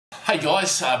Hey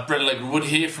guys, Brett Alegre-Wood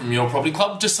here from Your Property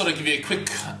Club. Just thought I'd give you a quick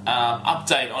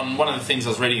update on one of the things I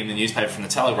was reading in the newspaper from the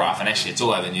Telegraph, and actually it's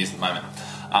all over the news at the moment.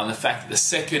 The fact that the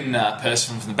second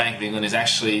person from the Bank of England is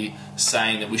actually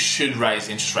saying that we should raise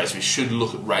interest rates, we should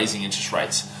look at raising interest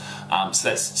rates. So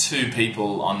that's two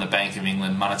people on the Bank of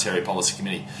England Monetary Policy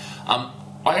Committee. I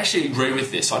actually agree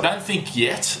with this. I don't think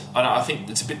yet. I think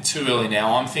it's a bit too early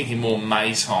now. I'm thinking more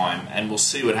May time, and we'll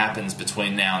see what happens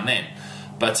between now and then.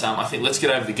 But I think let's get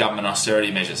over the government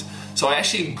austerity measures. So I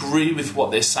actually agree with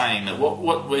what they're saying, that what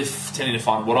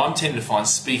I'm tending to find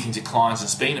speaking to clients and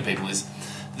speaking to people is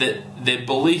that their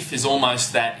belief is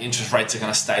almost that interest rates are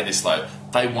going to stay this low.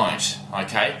 They won't,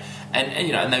 okay?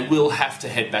 And they will have to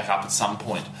head back up at some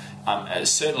point.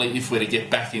 Certainly if we're to get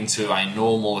back into a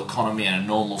normal economy and a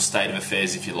normal state of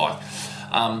affairs, if you like.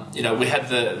 We had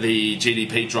the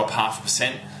GDP drop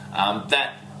 0.5%.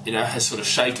 That has sort of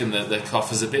shaken the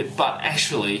coffers a bit, but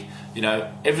actually,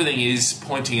 everything is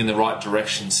pointing in the right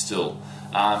direction still.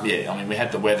 We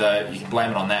had the weather, you can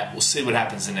blame it on that. We'll see what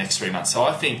happens in the next 3 months. So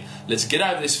I think let's get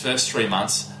over this first 3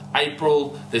 months.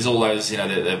 April, there's all those,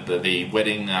 the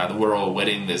wedding, the Wirral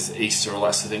wedding, there's Easter, all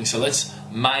that sort of thing. So let's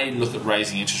May look at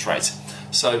raising interest rates.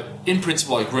 So in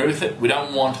principle, I agree with it. We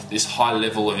don't want this high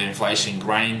level of inflation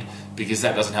ingrained, because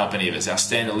that doesn't help any of us. Our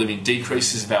standard of living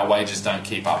decreases if our wages don't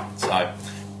keep up. So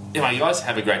anyway, guys,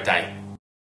 have a great day.